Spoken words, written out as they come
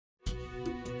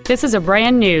This is a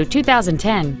brand new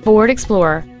 2010 Ford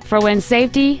Explorer for when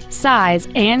safety, size,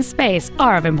 and space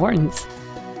are of importance.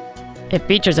 It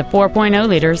features a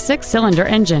 4.0-liter six-cylinder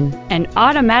engine, an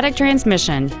automatic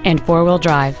transmission, and four-wheel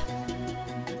drive.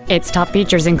 Its top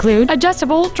features include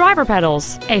adjustable driver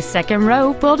pedals, a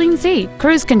second-row folding seat,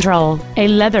 cruise control, a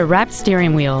leather-wrapped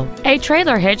steering wheel, a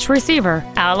trailer hitch receiver,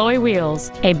 alloy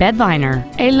wheels, a bed liner,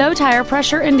 a low tire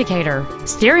pressure indicator,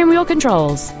 steering wheel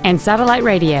controls, and satellite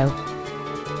radio.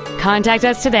 Contact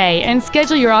us today and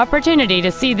schedule your opportunity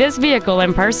to see this vehicle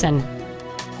in person.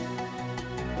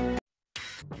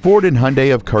 Ford and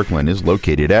Hyundai of Kirkland is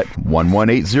located at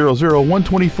 11800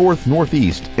 124th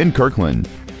Northeast in Kirkland.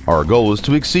 Our goal is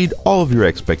to exceed all of your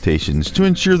expectations to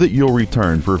ensure that you'll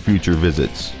return for future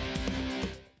visits.